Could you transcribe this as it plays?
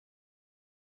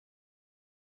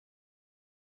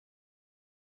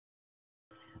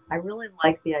I really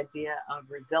like the idea of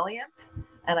resilience,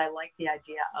 and I like the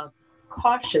idea of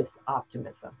cautious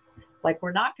optimism. Like,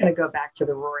 we're not going to go back to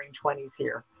the roaring 20s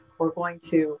here. We're going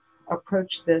to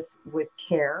approach this with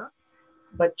care,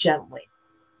 but gently.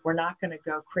 We're not going to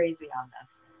go crazy on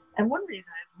this. And one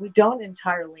reason is we don't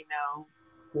entirely know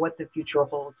what the future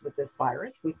holds with this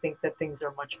virus. We think that things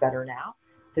are much better now.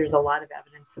 There's a lot of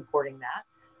evidence supporting that.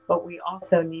 But we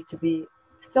also need to be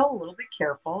still a little bit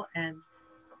careful and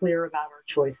clear about our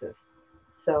choices.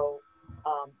 So,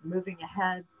 moving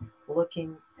ahead,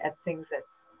 looking at things that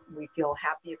we feel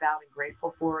happy about and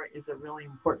grateful for is a really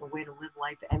important way to live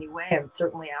life anyway. And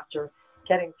certainly after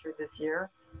getting through this year,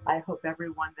 I hope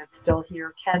everyone that's still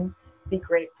here can be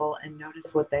grateful and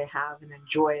notice what they have and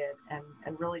enjoy it and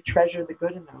really treasure the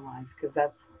good in their lives because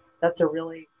that's a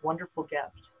really wonderful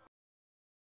gift.